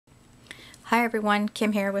Hi everyone,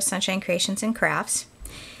 Kim here with Sunshine Creations and Crafts.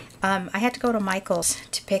 I had to go to Michael's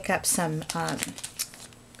to pick up some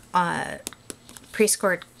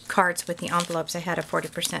pre-scored cards with the envelopes. I had a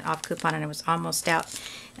 40% off coupon and it was almost out.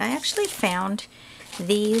 And I actually found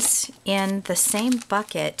these in the same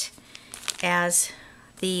bucket as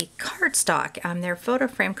the cardstock. They're photo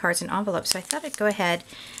frame cards and envelopes, so I thought I'd go ahead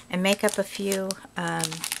and make up a few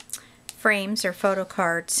frames or photo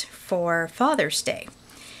cards for Father's Day.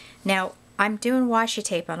 Now, I'm doing washi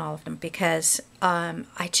tape on all of them because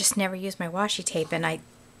I just never use my washi tape, and I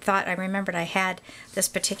remembered I had this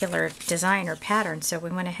particular design or pattern, so we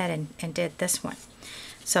went ahead and did this one.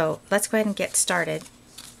 So let's go ahead and get started.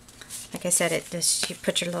 Like I said, you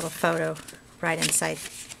put your little photo right inside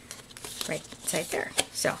there.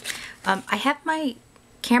 So I have my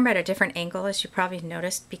camera at a different angle, as you probably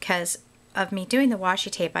noticed, because of me doing the washi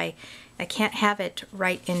tape. I can't have it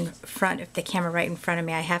right in front of the camera, right in front of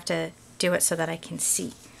me. I have to do it so that I can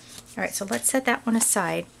see. Alright, so let's set that one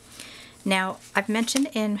aside. Now, I've mentioned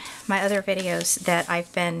in my other videos that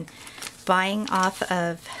I've been buying off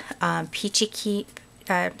of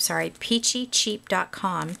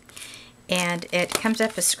peachycheap.com, and it comes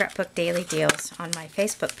up as Scrapbook Daily Deals on my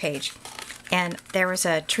Facebook page. And there was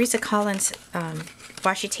a Teresa Collins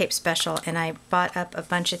washi tape special, and I bought up a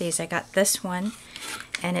bunch of these. I got this one,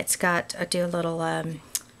 and it's got, I'll do a little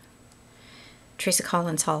Teresa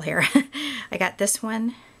Collins haul here. I got this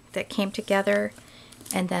one that came together,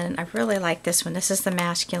 and then I really like this one. This is the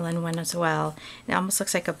masculine one as well. It almost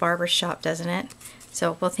looks like a barber shop, doesn't it?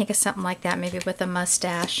 So we'll think of something like that, maybe with a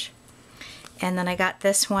mustache. And then I got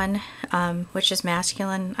this one, which is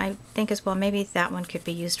masculine, I think as well. Maybe that one could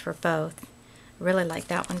be used for both. I really like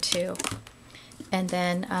that one too. And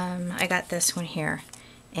then I got this one here,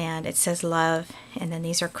 and it says love, and then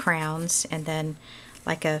these are crowns, and then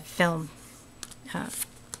like a film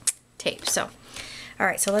tape. So,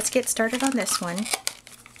 alright, so let's get started on this one.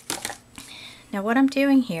 Now what I'm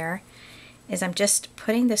doing here is I'm just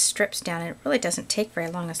putting the strips down, and it really doesn't take very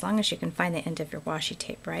long as you can find the end of your washi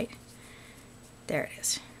tape, right? There it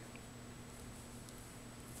is.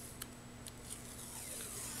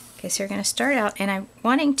 Okay, so you're going to start out, and I'm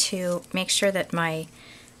wanting to make sure that my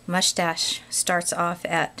mustache starts off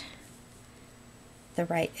at the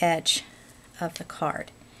right edge of the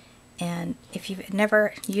card. And if you've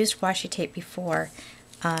never used washi tape before,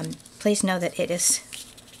 please know that it is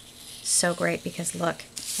so great, because look,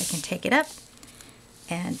 I can take it up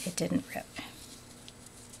and it didn't rip.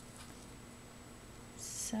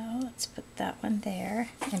 So let's put that one there.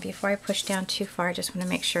 And before I push down too far, I just want to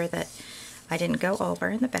make sure that I didn't go over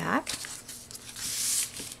in the back.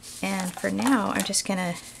 And for now, I'm just going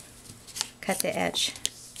to cut the edge,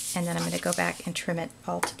 and then I'm going to go back and trim it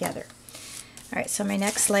all together. Alright, so my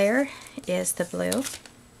next layer is the blue.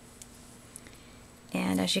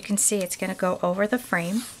 And as you can see, it's going to go over the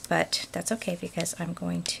frame, but that's okay because I'm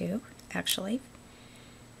going to actually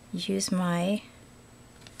use my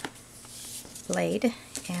blade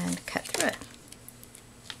and cut through it.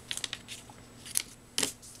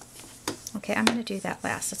 Okay, I'm going to do that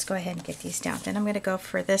last. Let's go ahead and get these down. Then I'm going to go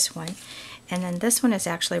for this one. And then this one is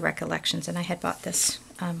actually Recollections, and I had bought this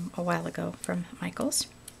a while ago from Michael's.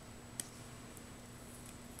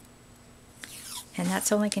 And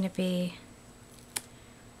that's only going to be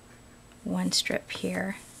one strip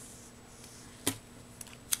here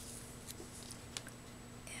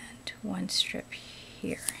and one strip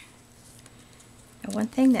here. Now, one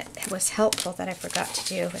thing that was helpful that I forgot to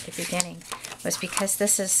do at the beginning was, because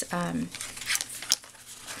this is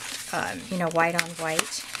you know, white on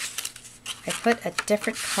white, I put a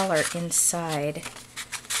different color inside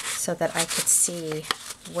so that I could see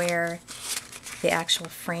where the actual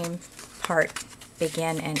frame part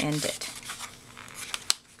began and ended.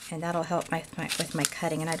 And that'll help with my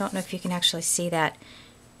cutting. And I don't know if you can actually see that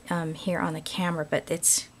here on the camera,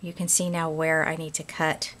 but you can see now where I need to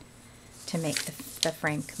cut to make the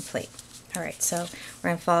frame complete. Alright, so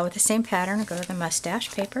we're going to follow with the same pattern. I'll go to the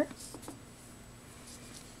mustache paper.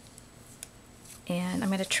 And I'm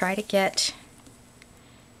going to try to get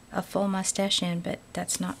a full mustache in, but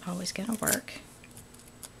that's not always going to work.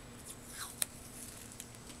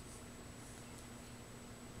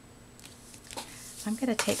 I'm going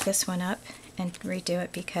to take this one up and redo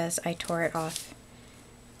it because I tore it off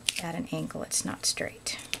at an angle. It's not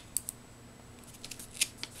straight.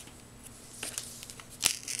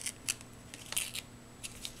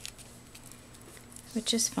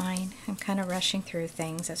 Which is fine. I'm kind of rushing through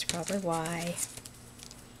things. That's probably why.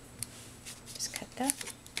 Just cut that.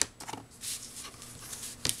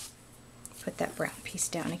 Put that brown piece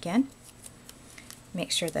down again.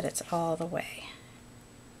 Make sure that it's all the way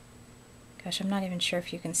Gosh, I'm not even sure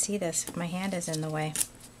if you can see this, if my hand is in the way.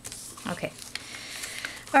 Okay.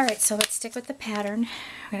 All right, so let's stick with the pattern.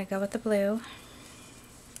 I'm going to go with the blue.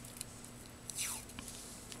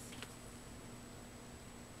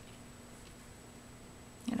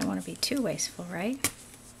 I don't want to be too wasteful, right?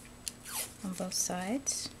 On both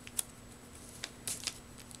sides.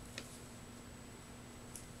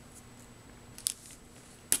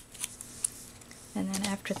 And then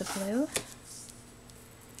after the blue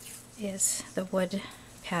is the wood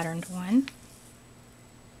patterned one.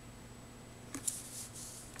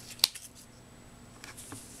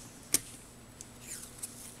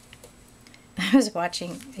 I was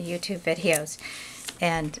watching YouTube videos,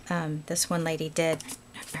 and this one lady did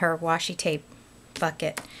her washi tape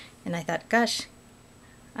bucket, and I thought, gosh,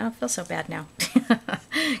 I don't feel so bad now,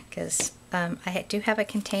 because I do have a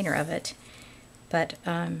container of it, but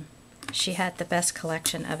she had the best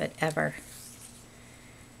collection of it ever.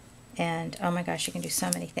 And oh my gosh, you can do so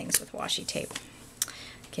many things with washi tape.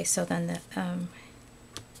 Okay, so then the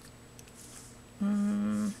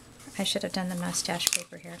I should have done the mustache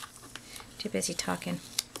paper here. Too busy talking.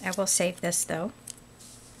 I will save this though.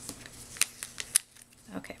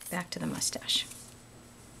 Okay, back to the mustache.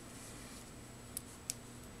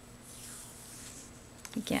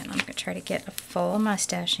 Again, I'm going to try to get a full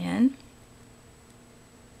mustache in.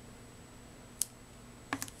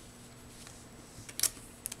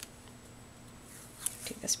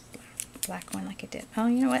 Do this black one like I did. Oh,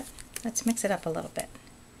 you know what? Let's mix it up a little bit.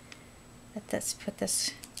 Let's put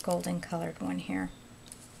this golden colored one here.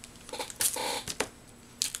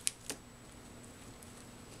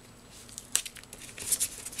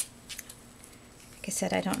 Like I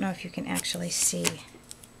said, I don't know if you can actually see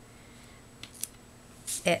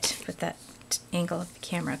it with that angle of the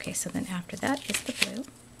camera. Okay, so then after that is the blue.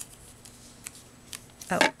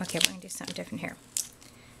 Oh, okay, we're going to do something different here,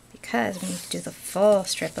 because we need to do the full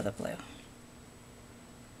strip of the blue.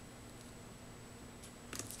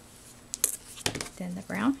 Then the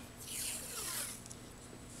brown.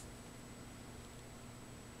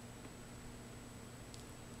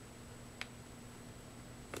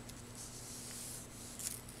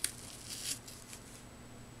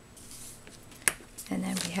 And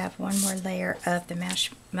then we have one more layer of the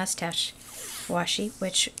mustache washi,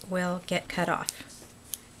 which will get cut off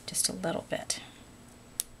just a little bit,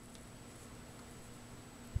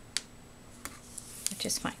 which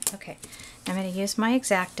is fine. Okay, I'm going to use my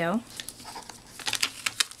X-Acto,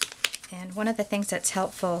 and one of the things that's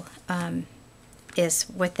helpful is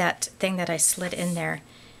with that thing that I slid in there,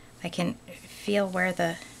 I can feel where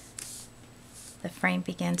the frame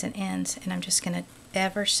begins and ends, and I'm just going to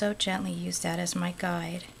ever so gently use that as my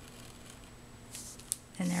guide.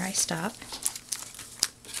 And there I stop.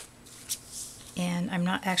 And I'm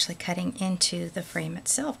not actually cutting into the frame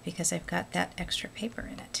itself because I've got that extra paper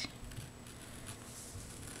in it.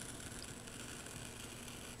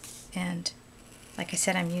 And like I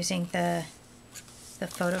said, I'm using the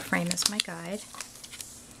photo frame as my guide,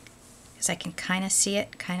 because I can kind of see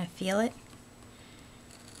it, kind of feel it.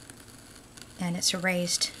 And it's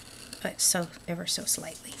raised but so ever so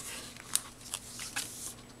slightly.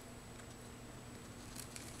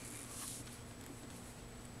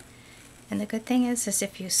 And the good thing is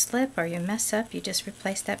if you slip or you mess up, you just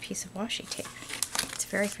replace that piece of washi tape. It's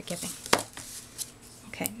very forgiving.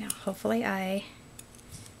 Okay, now hopefully I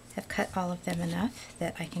have cut all of them enough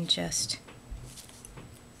that I can just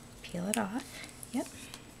peel it off. Yep.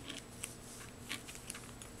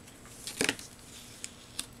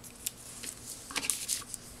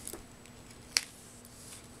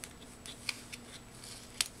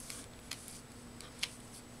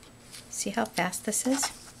 See how fast this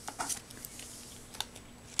is?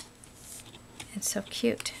 It's so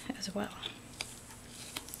cute as well.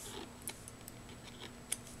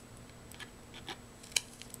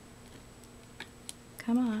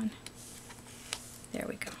 Come on. There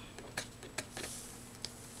we go.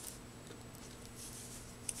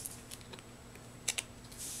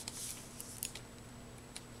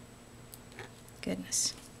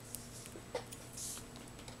 Goodness.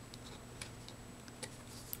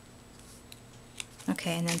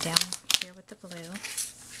 Okay, and then down here with the blue,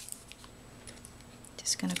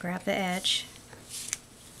 just going to grab the edge,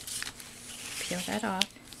 peel that off,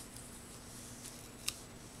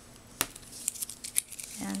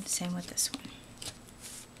 and same with this one.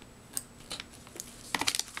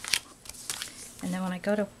 And then when I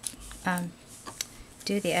go to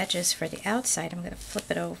do the edges for the outside, I'm going to flip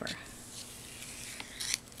it over.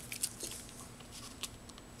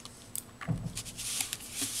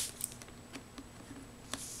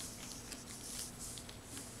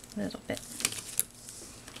 A little bit,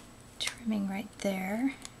 trimming right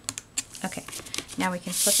there. Okay, now we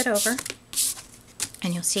can flip it over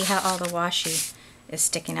and you'll see how all the washi is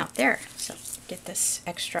sticking out there. So get this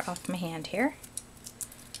extra off my hand here.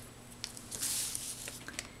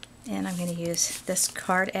 And I'm going to use this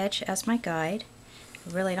card edge as my guide.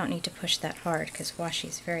 I really don't need to push that hard because washi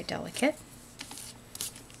is very delicate.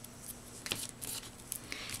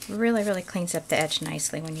 It really, really cleans up the edge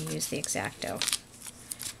nicely when you use the X-Acto.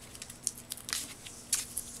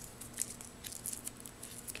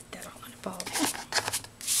 Get that all in a ball there.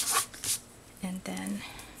 And then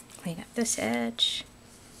clean up this edge.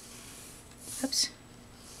 Oops.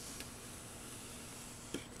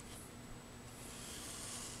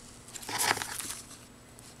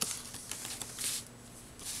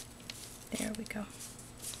 There we go.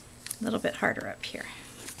 A little bit harder up here.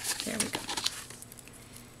 There we go.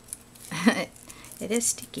 It is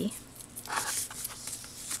sticky.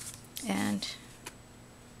 And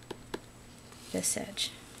this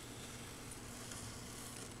edge.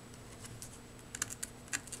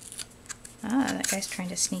 Ah, that guy's trying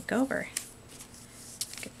to sneak over.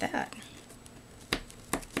 Look at that.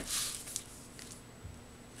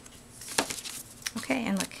 Okay,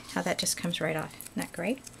 and look how that just comes right off. Isn't that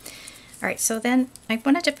great? All right, so then I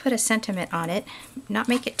wanted to put a sentiment on it, not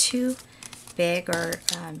make it too big or,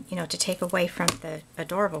 you know, to take away from the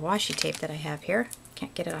adorable washi tape that I have here.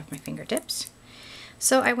 Can't get it off my fingertips.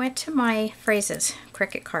 So I went to my Phrases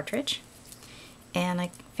Cricut cartridge and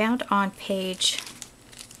I found on page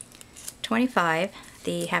 25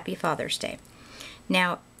 the Happy Father's Day.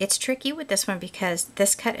 Now it's tricky with this one because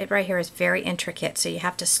this cut right here is very intricate, so you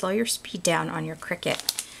have to slow your speed down on your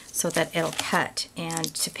Cricut so that it'll cut.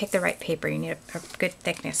 And to pick the right paper, you need a good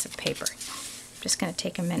thickness of paper. I'm just going to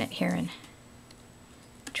take a minute here and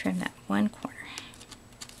trim that one corner.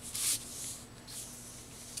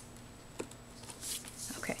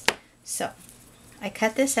 Okay, so I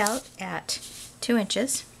cut this out at 2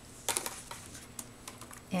 inches.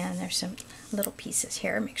 And there's some little pieces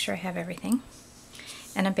here. Make sure I have everything.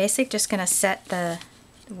 And I'm basically just going to set the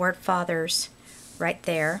word fathers right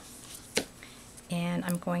there. And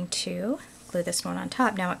I'm going to glue this one on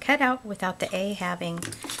top. Now it cut out without the A having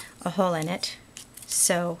a hole in it.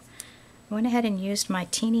 So I went ahead and used my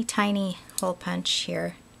teeny tiny hole punch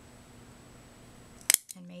here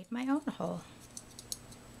and made my own hole.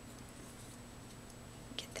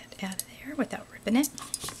 Get that out of there without ripping it.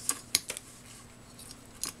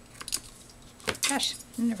 Gosh,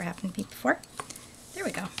 that never happened to me before. There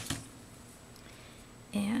we go.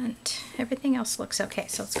 And everything else looks okay.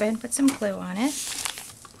 So let's go ahead and put some glue on it.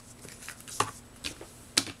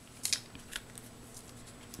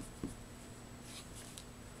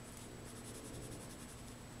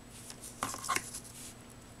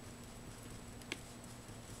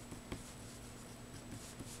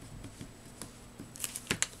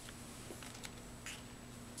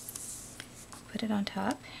 Put it on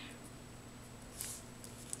top.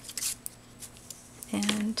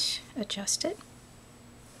 And adjust it.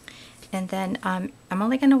 And then I'm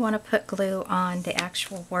only going to want to put glue on the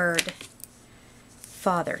actual word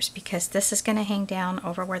fathers because this is going to hang down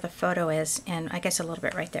over where the photo is, and I guess a little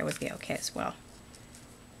bit right there would be okay as well.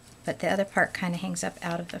 But the other part kind of hangs up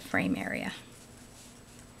out of the frame area.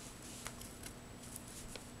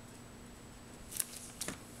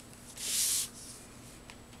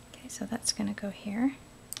 Okay, so that's going to go here.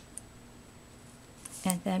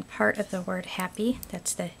 And then part of the word happy,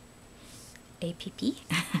 that's the APP,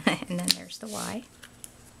 and then there's the Y.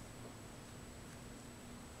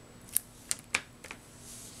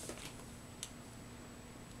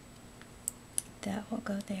 That will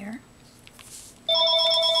go there.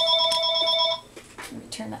 Let me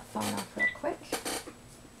turn that phone off real quick.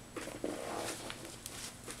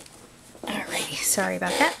 Alrighty, sorry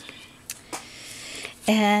about that.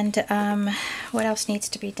 And what else needs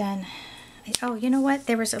to be done? Oh, you know what?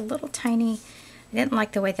 There was a little tiny, I didn't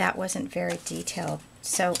like the way that wasn't very detailed.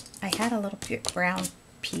 So I had a little brown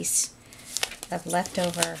piece of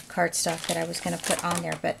leftover cardstock that I was going to put on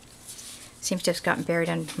there, but seems to have gotten buried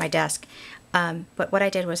under my desk. But what I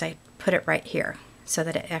did was I put it right here so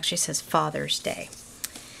that it actually says Father's Day.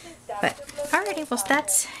 But alrighty, well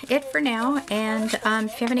that's it for now. And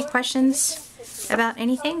if you have any questions about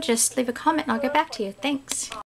anything, just leave a comment and I'll get back to you. Thanks.